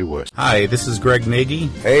Hollywood. Hi, this is Greg Nagy.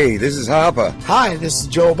 Hey, this is Harper. Hi, this is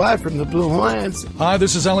Joe By from the Blue Lions. Hi,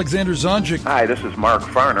 this is Alexander Zonjic. Hi, this is Mark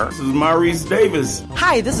Farner. This is Maurice Davis.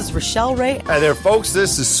 Hi, this is Rochelle Ray. Hi there, folks.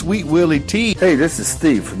 This is Sweet Willie T. Hey, this is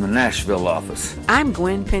Steve from the Nashville office. I'm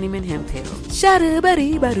Gwen Pennyman Hemphill. Start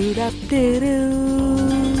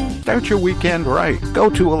your weekend right. Go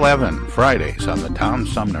to 11 Fridays on the Tom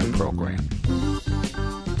Sumner program.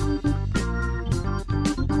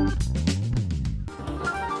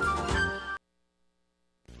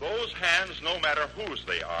 Those hands, no matter whose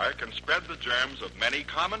they are, can spread the germs of many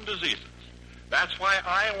common diseases. That's why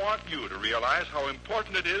I want you to realize how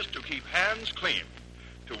important it is to keep hands clean,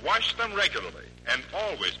 to wash them regularly and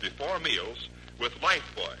always before meals with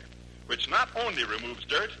Lifebuoy, which not only removes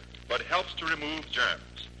dirt, but helps to remove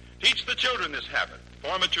germs. Teach the children this habit.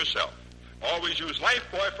 Form it yourself. Always use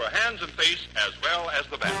Lifebuoy for hands and face as well as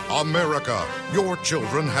the back. America, your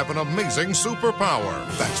children have an amazing superpower.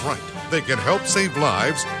 That's right. They can help save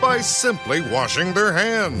lives by simply washing their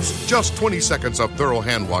hands. Just 20 seconds of thorough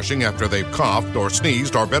hand washing after they've coughed or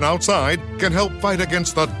sneezed or been outside can help fight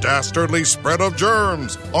against the dastardly spread of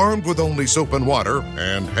germs. Armed with only soap and water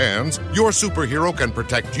and hands, your superhero can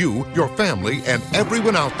protect you, your family, and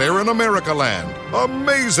everyone out there in America land.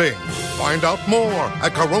 Amazing! Find out more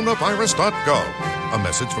at coronavirus.gov. A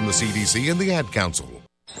message from the CDC and the Ad Council.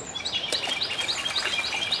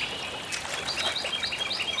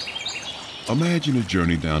 Imagine a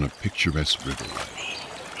journey down a picturesque river.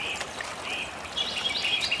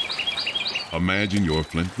 Imagine your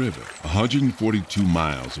Flint River, 142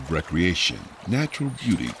 miles of recreation, natural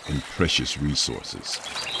beauty, and precious resources.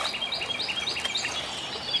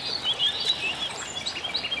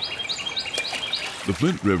 The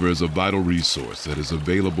Flint River is a vital resource that is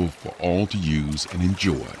available for all to use and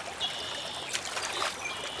enjoy.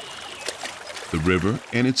 The river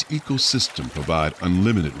and its ecosystem provide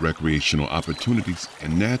unlimited recreational opportunities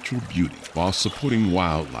and natural beauty while supporting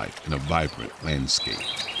wildlife in a vibrant landscape.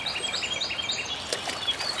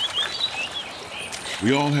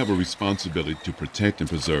 We all have a responsibility to protect and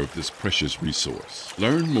preserve this precious resource.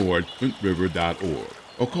 Learn more at flintriver.org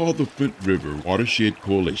or call the Flint River Watershed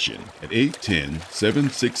Coalition at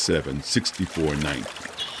 810-767-6490.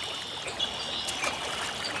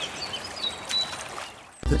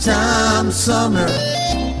 The Tom Sumner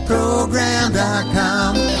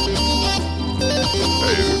Program.com.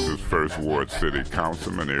 Hey, this is First Ward City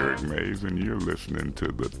Councilman Eric Mays, and you're listening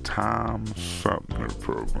to the Tom Sumner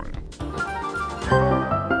Program.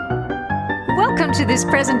 Welcome to this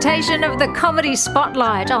presentation of the Comedy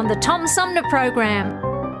Spotlight on the Tom Sumner Program.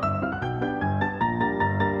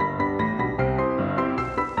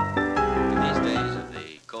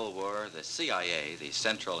 The CIA, the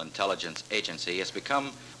Central Intelligence Agency, has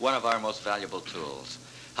become one of our most valuable tools.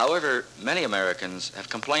 However, many Americans have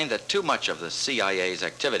complained that too much of the CIA's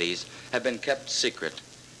activities have been kept secret.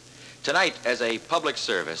 Tonight, as a public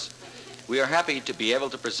service, we are happy to be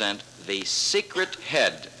able to present the secret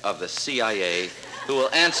head of the CIA, who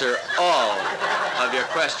will answer all of your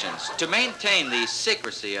questions. To maintain the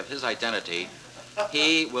secrecy of his identity,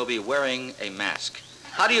 he will be wearing a mask.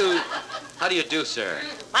 How do you do, sir?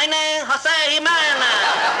 My name, Jose Jimenez.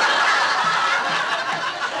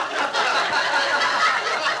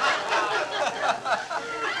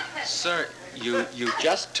 Sir, you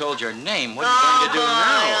just told your name. What are you going to do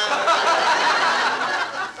now?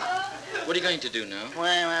 What are you going to do now?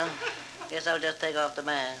 Well, guess I'll just take off the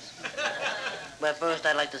mask. But first,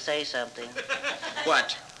 I'd like to say something.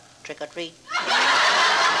 What? Trick or treat.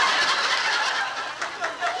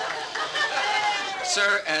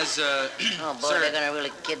 Sir, as oh boy, sir, they're gonna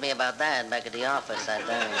really kid me about that back at the office. I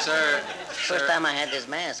don't. Sir, first time I had this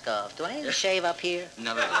mask off. Do I need to shave up here?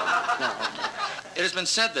 Not at all. No. Okay. It has been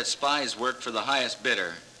said that spies work for the highest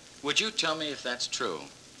bidder. Would you tell me if that's true?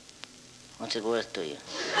 What's it worth to you?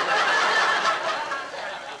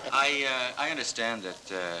 I understand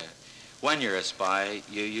that when you're a spy,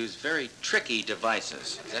 you use very tricky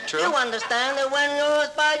devices. Is that true? You understand that when you're a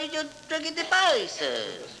spy, you use tricky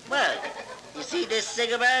devices. Well, you see this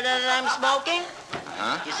cigarette that I'm smoking?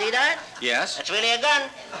 Uh-huh. You see that? Yes. That's really a gun.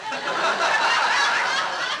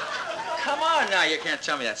 Come on now, you can't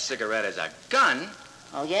tell me that cigarette is a gun.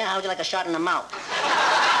 Oh, yeah? How'd you like a shot in the mouth?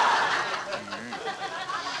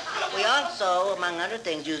 We also, among other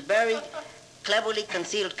things, use very cleverly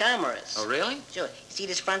concealed cameras. Oh, really? Sure. See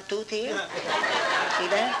this front tooth here? See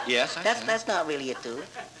that? Yes, I see. That's not really a tooth.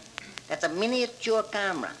 That's a miniature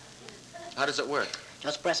camera. How does it work?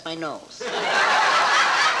 Just press my nose.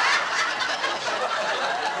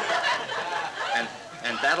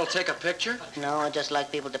 And that'll take a picture? No, I just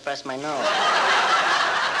like people to press my nose.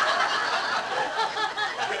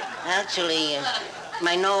 Actually,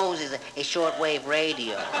 my nose is a shortwave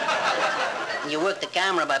radio. And you work the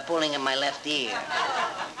camera by pulling in my left ear.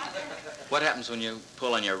 What happens when you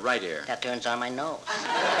pull on your right ear? That turns on my nose.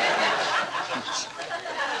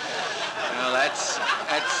 Well, that's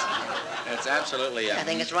absolutely... I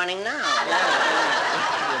think it's running now.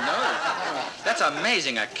 Your nose. That's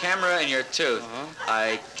amazing, a camera in your tooth.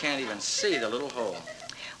 I can't even see the little hole.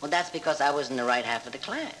 Well, that's because I was in the right half of the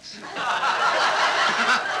class.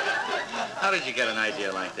 How did you get an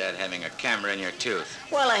idea like that, having a camera in your tooth?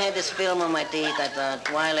 Well, I had this film on my teeth. I thought,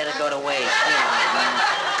 why let it go to waste?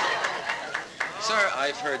 Sir,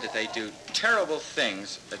 I've heard that they do terrible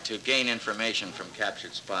things to gain information from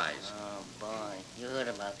captured spies. Oh, boy. You heard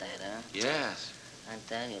about that, huh? Yes. I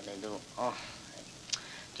tell you, they do. Oh,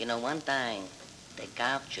 you know, one time they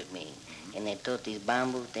captured me, and they took these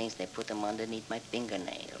bamboo things, they put them underneath my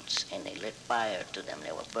fingernails, and they lit fire to them.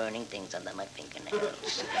 They were burning things under my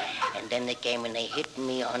fingernails. And then they came and they hit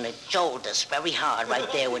me on the shoulders very hard, right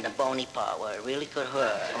there with the bony part where it really could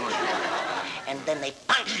hurt. And then they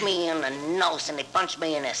punched me in the nose, and they punched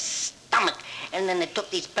me in the stomach, and then they took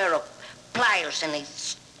these pair of pliers, and they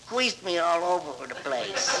squeezed me all over the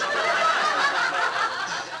place.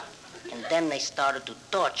 And then they started to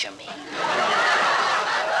torture me.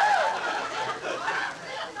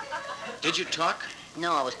 Did you talk?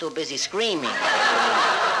 No, I was too busy screaming.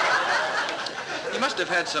 You must have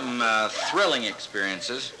had some thrilling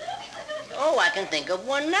experiences. Oh, I can think of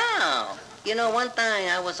one now. You know, one time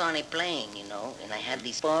I was on a plane, and I had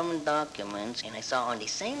these foreign documents, and I saw on the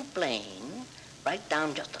same plane, right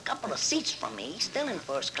down just a couple of seats from me, still in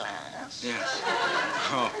first class. Yes.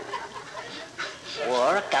 Oh.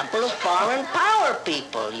 Were a couple of foreign power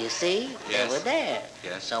people, you see? Yes. They were there.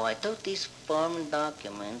 Yes. So I took these foreign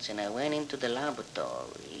documents and I went into the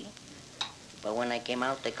laboratory. But when I came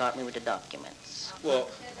out, they caught me with the documents. Well,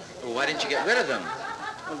 why didn't you get rid of them?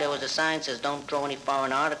 Well, there was a sign that says don't throw any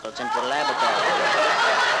foreign articles into the laboratory.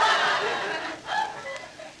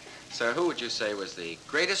 Sir, who would you say was the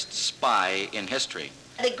greatest spy in history?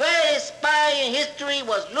 The greatest spy in history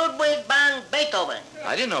was Ludwig van Beethoven.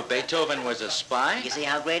 I didn't know Beethoven was a spy. You see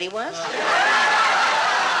how great he was?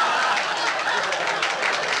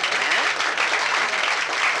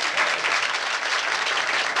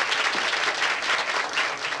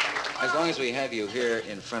 As long as we have you here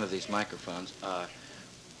in front of these microphones,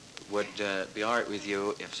 would be all right with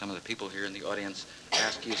you if some of the people here in the audience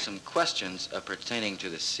ask you some questions pertaining to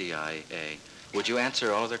the CIA? Would you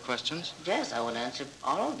answer all of their questions? Yes, I would answer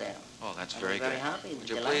all of them. Oh, that's very good. Very happy. Would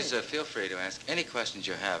you please feel free to ask any questions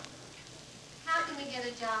you have? How can we get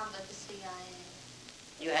a job at the CIA?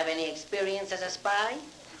 You have any experience as a spy?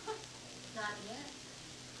 Not yet.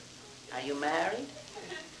 Are you married?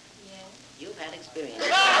 Yes. You've had experience.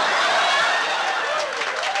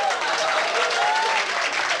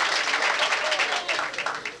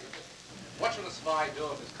 What should a spy do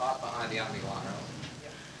if he's caught behind the enemy lines?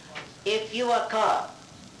 If you are caught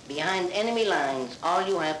behind enemy lines, all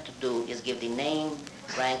you have to do is give the name,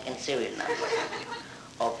 rank, and serial number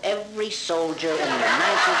of every soldier in the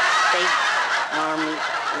United States Army,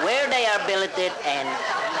 where they are billeted, and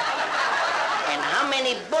how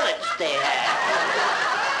many bullets they have.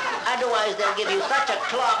 Otherwise, they'll give you such a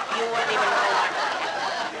clock you wouldn't even know.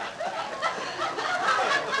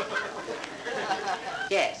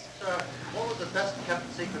 Yes. Sir, what was the best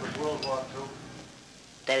kept secret of World War II?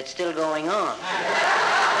 That it's still going on.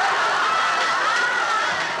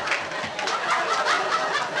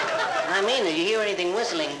 I mean, if you hear anything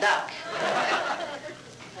whistling, duck.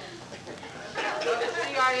 Does the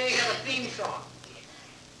CIA have a theme song?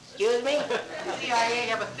 Excuse me? The CIA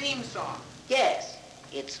have a theme song? Yes.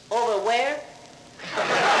 It's over where?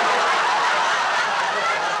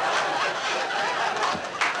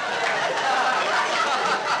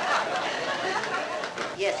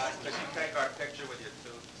 Yes. Does you take our picture with your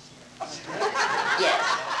tooth? Yes.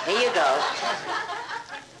 Here you go.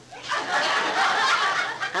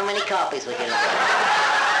 How many copies would you like?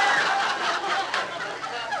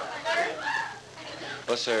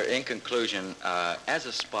 Well, sir, in conclusion, as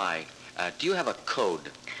a spy, do you have a code?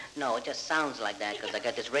 No, it just sounds like that because I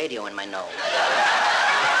got this radio in my nose.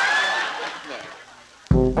 Yeah.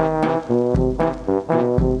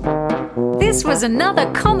 This was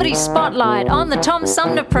another Comedy Spotlight on the Tom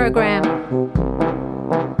Sumner Program.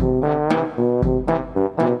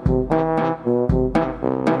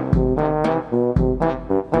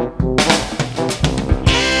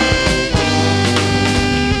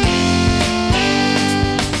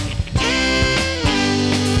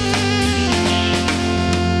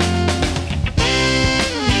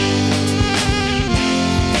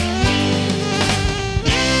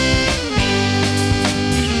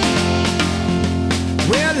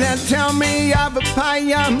 Tell me of a pie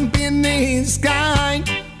in the sky,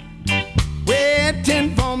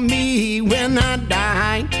 waiting for me when I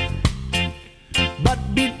die. But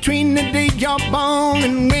between the day you're born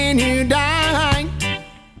and when you die,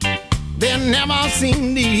 they never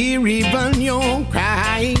seem to hear even your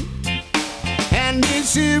cry. And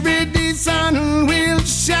this year the sun will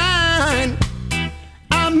shine.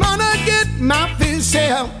 I'm gonna get my fish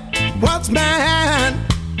out, what's mine?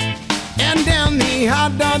 And down the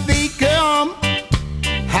hot dog they come,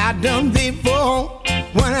 how done they fall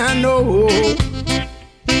when I know?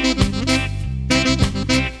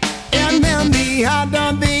 And down the hot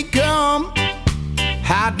dog they come,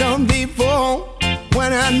 how done they fall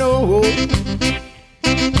when I know?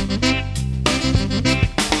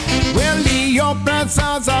 Well, the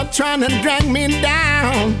oppressors are trying to drag me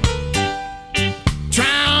down,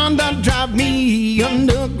 trying to drive me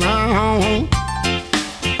underground.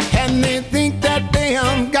 And they think that they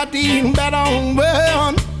have got the better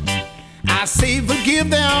world. I say forgive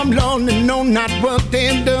them, Lord, and know not what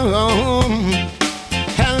they've done.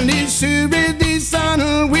 And this sure as the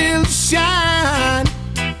sun will shine,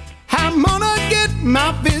 I'm gonna get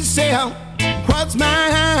my fish out, what's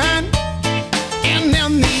mine? And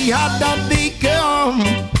then the hot dog they come,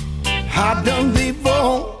 hot dog they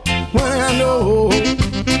fall when I know.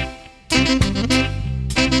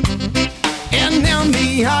 And then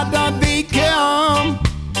the hot dog they come,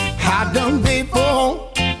 hot dog they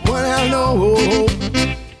fall when I know.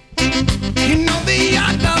 You know the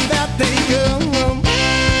hot dog that they come.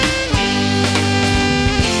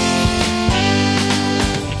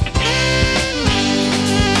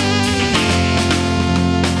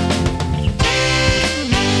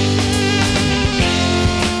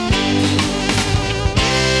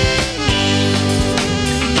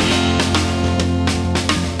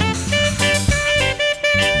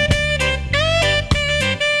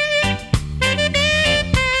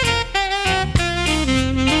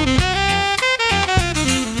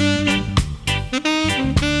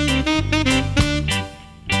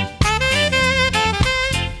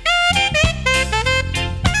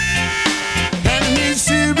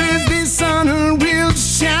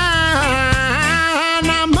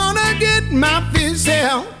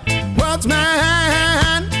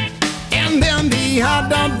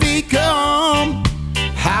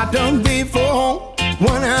 Done before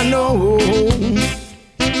when I know.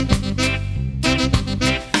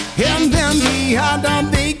 And then the how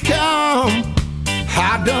done they come,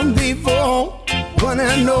 how done before when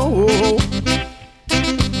I know.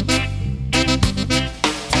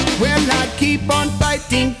 Well, I keep on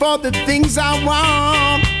fighting for the things I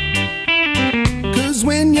want, 'cause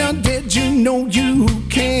when you're dead you know you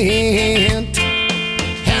can't.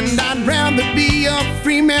 And I'd rather be a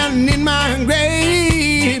free man in my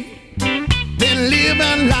grave than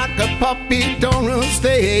living like a puppet on a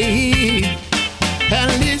stage.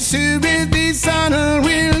 And as soon as the sun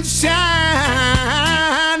will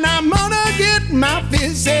shine, I'm gonna get my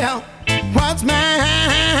fish out, what's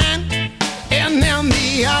mine? And then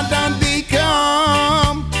the hot done they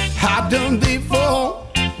come, hot done they fall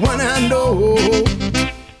when I know.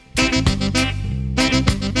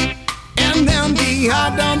 And then the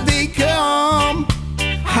hot done they come,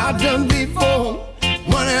 hot done they fall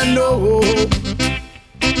when I know.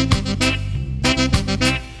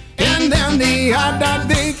 And then the hot done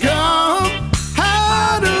they come,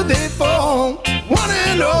 how do they fall when I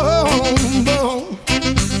know?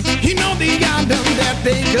 You know the hot done that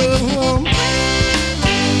they come.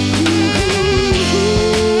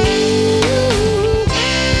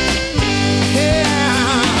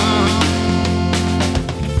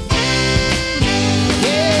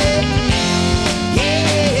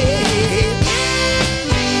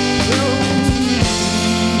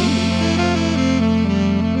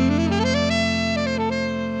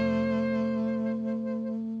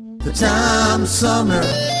 The Tom Sumner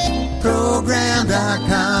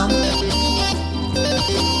Program.com.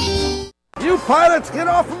 You pilots, get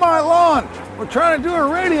off of my lawn. We're trying to do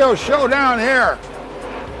a radio show down here.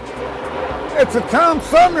 It's a Tom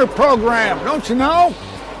Sumner program, don't you know?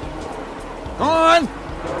 Go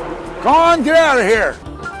on, get out of here.